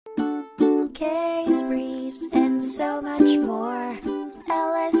case briefs, and so much more.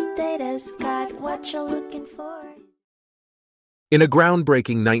 LSData's got what you're looking for. In a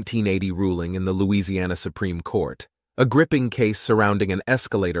groundbreaking 1980 ruling in the Louisiana Supreme Court, a gripping case surrounding an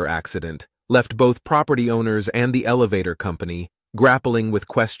escalator accident left both property owners and the elevator company grappling with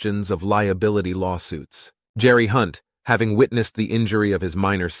questions of liability lawsuits. Jerry Hunt, having witnessed the injury of his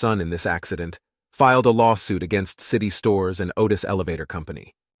minor son in this accident, filed a lawsuit against City Stores and Otis Elevator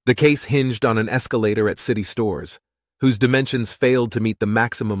Company. The case hinged on an escalator at City Stores, whose dimensions failed to meet the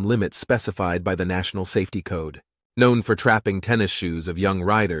maximum limits specified by the National Safety Code. Known for trapping tennis shoes of young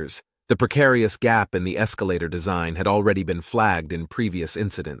riders, the precarious gap in the escalator design had already been flagged in previous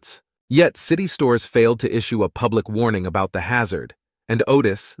incidents. Yet City Stores failed to issue a public warning about the hazard, and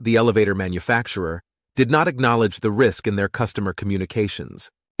Otis, the elevator manufacturer, did not acknowledge the risk in their customer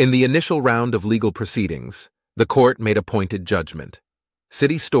communications. In the initial round of legal proceedings, the court made a pointed judgment.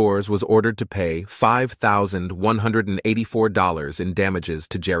 City Stores was ordered to pay $5,184 in damages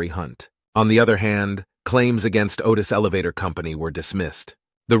to Jerry Hunt. On the other hand, claims against Otis Elevator Company were dismissed.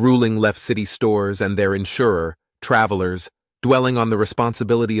 The ruling left City Stores and their insurer, Travelers, dwelling on the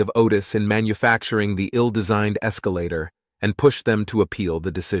responsibility of Otis in manufacturing the ill-designed escalator and pushed them to appeal the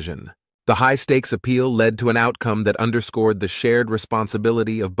decision. The high-stakes appeal led to an outcome that underscored the shared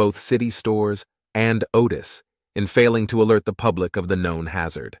responsibility of both City Stores and Otis in failing to alert the public of the known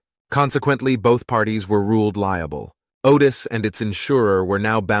hazard. Consequently, both parties were ruled liable. Otis and its insurer were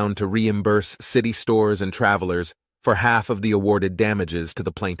now bound to reimburse City Stores and Travelers for half of the awarded damages to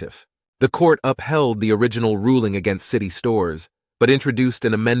the plaintiff. The court upheld the original ruling against City Stores, but introduced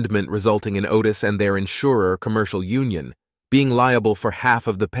an amendment resulting in Otis and their insurer, Commercial Union, being liable for half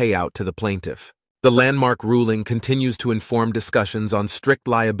of the payout to the plaintiff. The landmark ruling continues to inform discussions on strict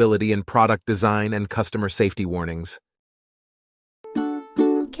liability in product design and customer safety warnings.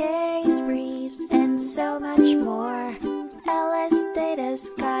 Case briefs, and so much more. LSData's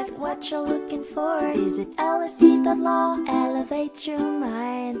got what you're looking for. Visit LSD.law, elevate your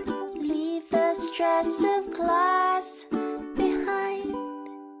mind. Leave the stress of class.